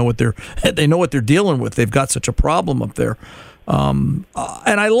guys know what they know what they're dealing with. They've got such a problem up there, and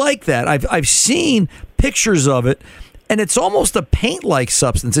I like that. I've seen pictures of it, and it's almost a paint-like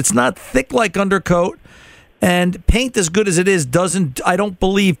substance. It's not thick like undercoat. And paint, as good as it is, I don't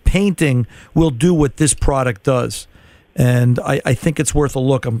believe painting will do what this product does. And I think it's worth a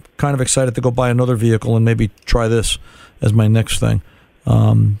look. I'm kind of excited to go buy another vehicle and maybe try this as my next thing.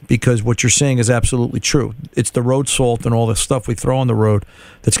 Because what you're saying is absolutely true. It's the road salt and all the stuff we throw on the road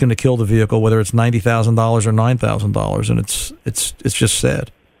that's going to kill the vehicle, whether it's $90,000 or $9,000. And it's just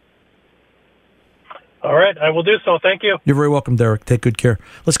sad. All right, I will do so. Thank you. You're very welcome, Derek. Take good care.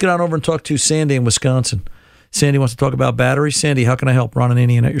 Let's get on over and talk to Sandy in Wisconsin. Sandy wants to talk about batteries. Sandy, how can I help? Ron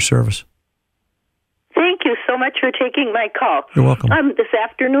Ananian at your service. Thank you so much for taking my call. You're welcome. This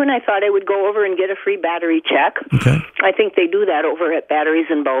afternoon, I thought I would go over and get a free battery check. Okay. I think they do that over at Batteries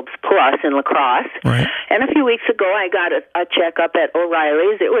and Bulbs Plus in La Crosse. Right. And a few weeks ago, I got a checkup at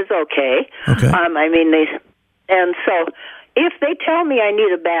O'Reilly's. It was okay. Okay. And so if they tell me I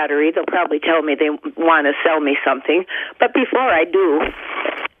need a battery, they'll probably tell me they want to sell me something. But before I do,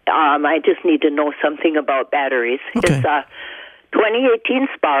 I just need to know something about batteries. Okay. It's a 2018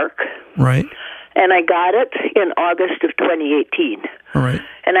 Spark. Right. And I got it in August of 2018. All right.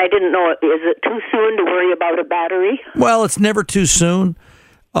 And I didn't know, is it too soon to worry about a battery? Well, it's never too soon.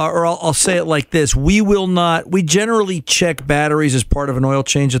 Or I'll say it like this. We generally check batteries as part of an oil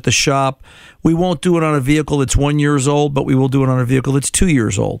change at the shop. We won't do it on a vehicle that's 1 year old, but we will do it on a vehicle that's 2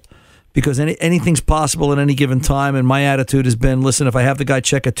 years old. Because anything's possible at any given time. And my attitude has been, listen, if I have the guy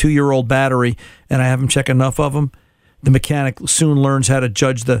check a 2-year-old battery and I have him check enough of them, the mechanic soon learns how to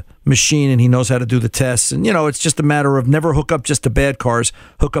judge the machine and he knows how to do the tests. And, it's just a matter of never hook up just to bad cars,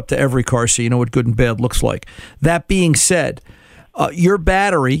 hook up to every car so you know what good and bad looks like. That being said, your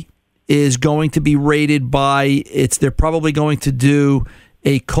battery is going to be rated they're probably going to do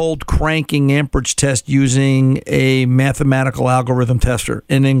a cold cranking amperage test using a mathematical algorithm tester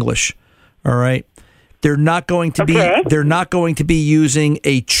in English. All right. They're not going to be using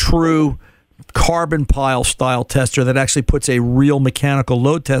a true carbon pile style tester that actually puts a real mechanical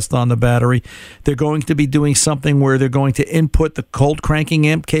load test on the battery. They're going to be doing something where they're going to input the cold cranking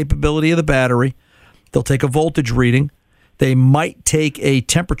amp capability of the battery. They'll take a voltage reading. They might take a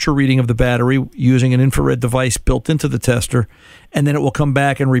temperature reading of the battery using an infrared device built into the tester, and then it will come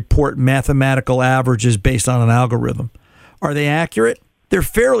back and report mathematical averages based on an algorithm. Are they accurate? They're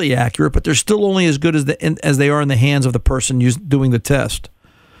fairly accurate, but they're still only as good as they are in the hands of the person doing the test.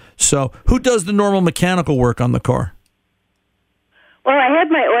 So who does the normal mechanical work on the car? Well, I had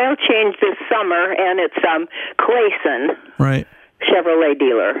my oil change this summer, and it's Clayson, right? Chevrolet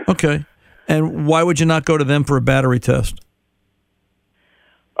dealer. Okay. And why would you not go to them for a battery test?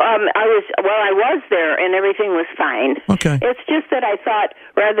 I was there, and everything was fine. Okay. It's just that I thought,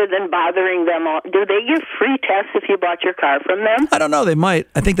 rather than bothering them, do they give free tests if you bought your car from them? I don't know. They might.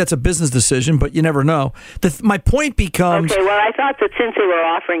 I think that's a business decision, but you never know. My point becomes... Okay, well, I thought that since they were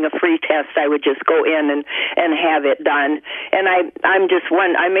offering a free test, I would just go in and have it done. And I'm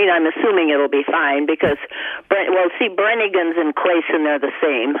assuming it'll be fine because, Brennigans and Clayson are the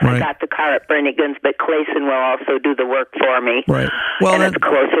same. Right. I got the car at Brennigans, but Clayson will also do the work for me. Right. Well, and it's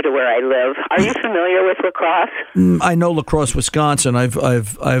closer to where I live. Are you familiar with La Crosse? I know La Crosse, Wisconsin.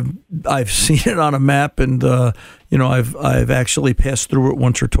 I've seen it on a map, and I've actually passed through it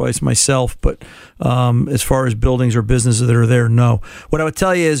once or twice myself. But as far as buildings or businesses that are there, no. What I would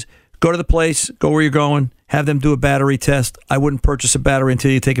tell you is go to the place, go where you're going, have them do a battery test. I wouldn't purchase a battery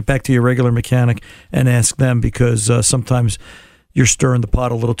until you take it back to your regular mechanic and ask them, because sometimes you're stirring the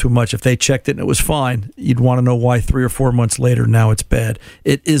pot a little too much. If they checked it and it was fine, you'd want to know why 3 or 4 months later now it's bad.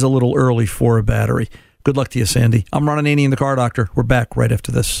 It is a little early for a battery. Good luck to you, Sandy. I'm Ron Ananian, the Car Doctor. We're back right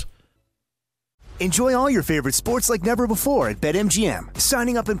after this. Enjoy all your favorite sports like never before at BetMGM.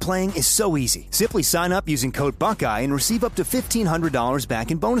 Signing up and playing is so easy. Simply sign up using code Buckeye and receive up to $1,500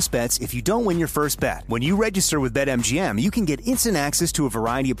 back in bonus bets if you don't win your first bet. When you register with BetMGM, you can get instant access to a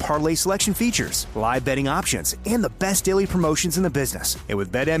variety of parlay selection features, live betting options, and the best daily promotions in the business. And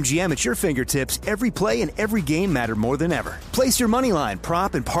with BetMGM at your fingertips, every play and every game matter more than ever. Place your moneyline,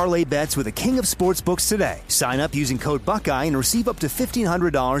 prop, and parlay bets with the king of sportsbooks today. Sign up using code Buckeye and receive up to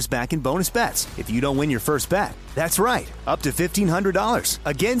 $1,500 back in bonus bets if you don't win your first bet. That's right, up to $1,500.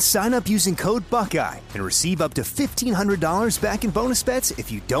 Again, sign up using code Buckeye and receive up to $1,500 back in bonus bets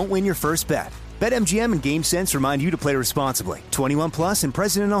if you don't win your first bet. BetMGM and GameSense remind you to play responsibly. 21 plus and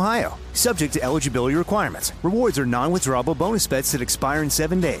present in Ohio. Subject to eligibility requirements. Rewards are non-withdrawable bonus bets that expire in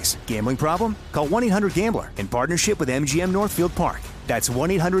 7 days. Gambling problem? Call 1-800-GAMBLER in partnership with MGM Northfield Park. That's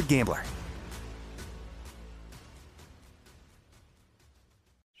 1-800-GAMBLER.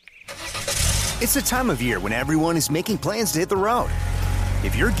 It's the time of year when everyone is making plans to hit the road.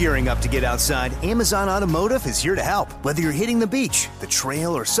 If you're gearing up to get outside, Amazon Automotive is here to help. Whether you're hitting the beach, the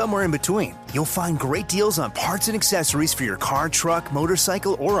trail, or somewhere in between, you'll find great deals on parts and accessories for your car, truck,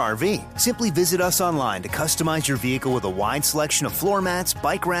 motorcycle, or RV. Simply visit us online to customize your vehicle with a wide selection of floor mats,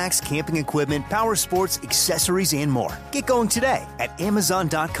 bike racks, camping equipment, power sports, accessories, and more. Get going today at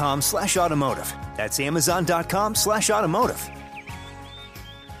Amazon.com/automotive. That's Amazon.com/automotive.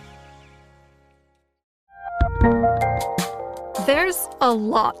 There's a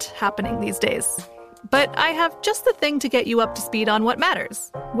lot happening these days, but I have just the thing to get you up to speed on what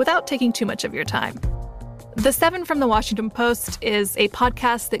matters without taking too much of your time. The 7 from the Washington Post is a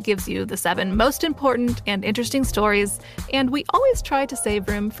podcast that gives you the 7 most important and interesting stories, and we always try to save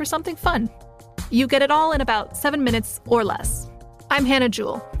room for something fun. You get it all in about 7 minutes or less. I'm Hannah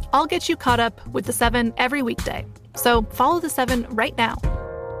Jewell. I'll get you caught up with the 7 every weekday. So follow the 7 right now.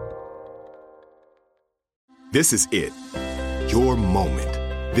 This is it. Your moment.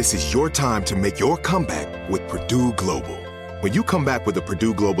 This is your time to make your comeback with Purdue Global. When you come back with a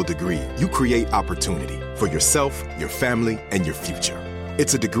Purdue Global degree, you create opportunity for yourself, your family, and your future.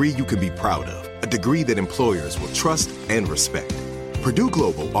 It's a degree you can be proud of, a degree that employers will trust and respect. Purdue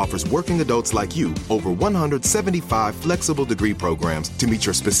Global offers working adults like you over 175 flexible degree programs to meet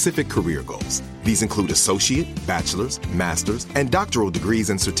your specific career goals. These include associate, bachelor's, master's, and doctoral degrees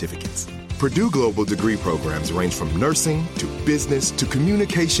and certificates. Purdue Global degree programs range from nursing to business to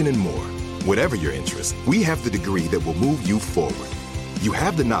communication and more. Whatever your interest, we have the degree that will move you forward. You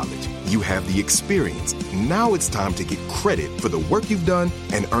have the knowledge, you have the experience. Now it's time to get credit for the work you've done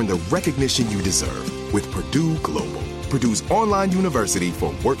and earn the recognition you deserve with Purdue Global, Purdue's online university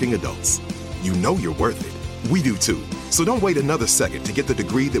for working adults. You know you're worth it. We do too. So don't wait another second to get the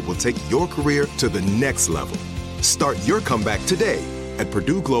degree that will take your career to the next level. Start your comeback today at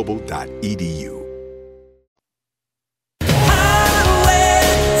purdueglobal.edu.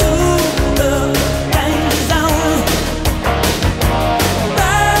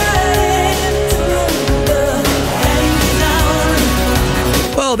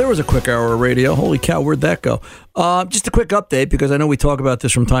 Well, there was a quick hour of radio. Holy cow, where'd that go? Just a quick update, because I know we talk about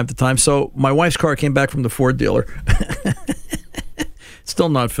this from time to time. So my wife's car came back from the Ford dealer. Still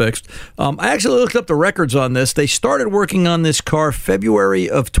not fixed. I actually looked up the records on this. They started working on this car February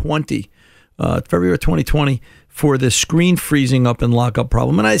of 2020 for this screen freezing up and lockup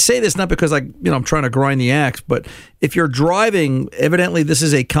problem. And I say this not because I'm trying to grind the axe, but if you're driving, evidently this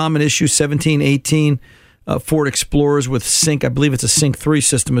is a common issue, 17, 18, Ford Explorers with Sync. I believe it's a Sync 3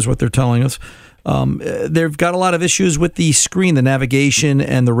 system is what they're telling us. They've got a lot of issues with the screen, the navigation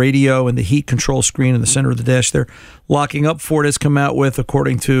and the radio and the heat control screen in the center of the dash there. Locking up, Ford has come out with,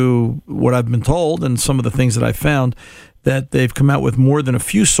 according to what I've been told and some of the things that I found, that they've come out with more than a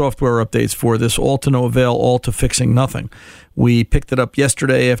few software updates for this, all to no avail, all to fixing nothing. We picked it up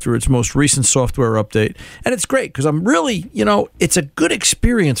yesterday after its most recent software update, and it's great because I'm really, it's a good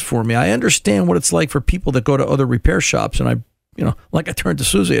experience for me. I understand what it's like for people that go to other repair shops, and like I turned to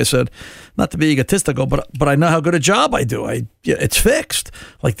Susie, I said, not to be egotistical, but I know how good a job I do. It's fixed.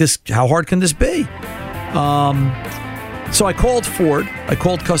 Like this, how hard can this be? So I called Ford. I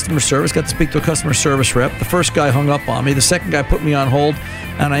called customer service, got to speak to a customer service rep. The first guy hung up on me. The second guy put me on hold,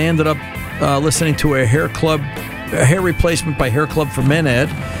 and I ended up listening to a hair replacement by Hair Club for Men ad.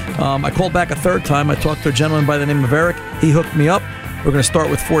 I called back a third time. I talked to a gentleman by the name of Eric. He hooked me up. We're going to start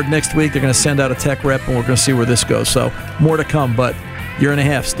with Ford next week. They're going to send out a tech rep, and we're going to see where this goes. So more to come, but year and a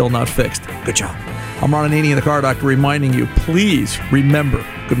half, still not fixed. Good job. I'm Ron Ananian, the Car Doctor, reminding you, please remember,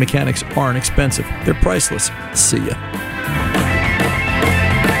 good mechanics aren't expensive. They're priceless. See ya.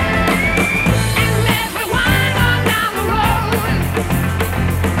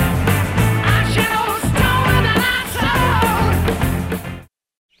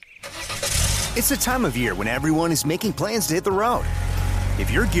 It's the time of year when everyone is making plans to hit the road. If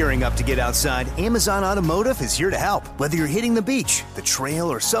you're gearing up to get outside, Amazon Automotive is here to help. Whether you're hitting the beach, the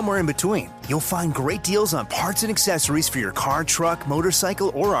trail, or somewhere in between, you'll find great deals on parts and accessories for your car, truck, motorcycle,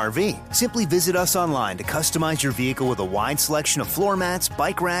 or RV. Simply visit us online to customize your vehicle with a wide selection of floor mats,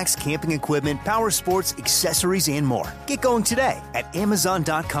 bike racks, camping equipment, power sports, accessories, and more. Get going today at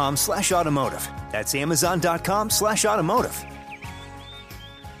Amazon.com/automotive. That's Amazon.com/automotive.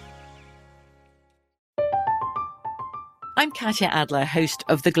 I'm Katya Adler, host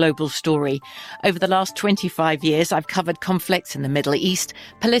of The Global Story. Over the last 25 years, I've covered conflicts in the Middle East,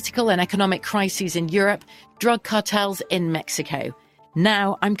 political and economic crises in Europe, drug cartels in Mexico.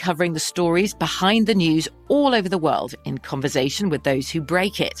 Now I'm covering the stories behind the news all over the world in conversation with those who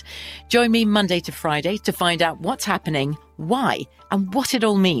break it. Join me Monday to Friday to find out what's happening, why, and what it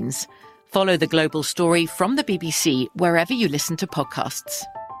all means. Follow The Global Story from the BBC wherever you listen to podcasts.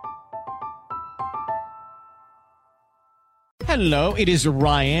 Hello, it is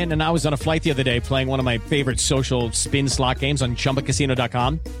Ryan, and I was on a flight the other day playing one of my favorite social spin slot games on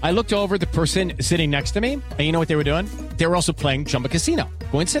ChumbaCasino.com. I looked over at the person sitting next to me, and you know what they were doing? They were also playing Chumba Casino.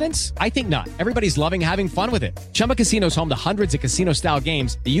 Coincidence? I think not. Everybody's loving having fun with it. Chumba Casino is home to hundreds of casino-style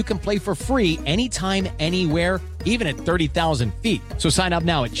games that you can play for free anytime, anywhere, even at 30,000 feet. So sign up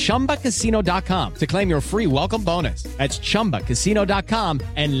now at ChumbaCasino.com to claim your free welcome bonus. That's ChumbaCasino.com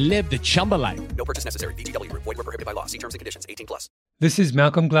and live the Chumba life. No purchase necessary. VGW. Void where prohibited by law. See terms and conditions. 18+. This is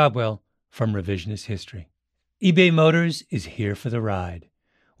Malcolm Gladwell from Revisionist History. eBay Motors is here for the ride.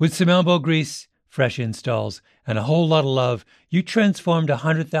 With some elbow grease, fresh installs, and a whole lot of love, you transformed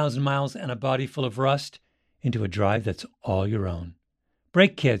 100,000 miles and a body full of rust into a drive that's all your own.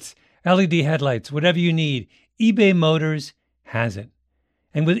 Brake kits, LED headlights, whatever you need, eBay Motors has it.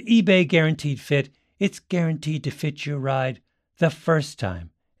 And with eBay Guaranteed Fit, it's guaranteed to fit your ride the first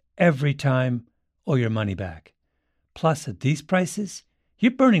time, every time, or your money back. Plus, at these prices,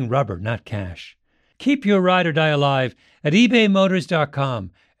 you're burning rubber, not cash. Keep your ride or die alive at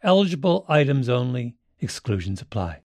ebaymotors.com. Eligible items only. Exclusions apply.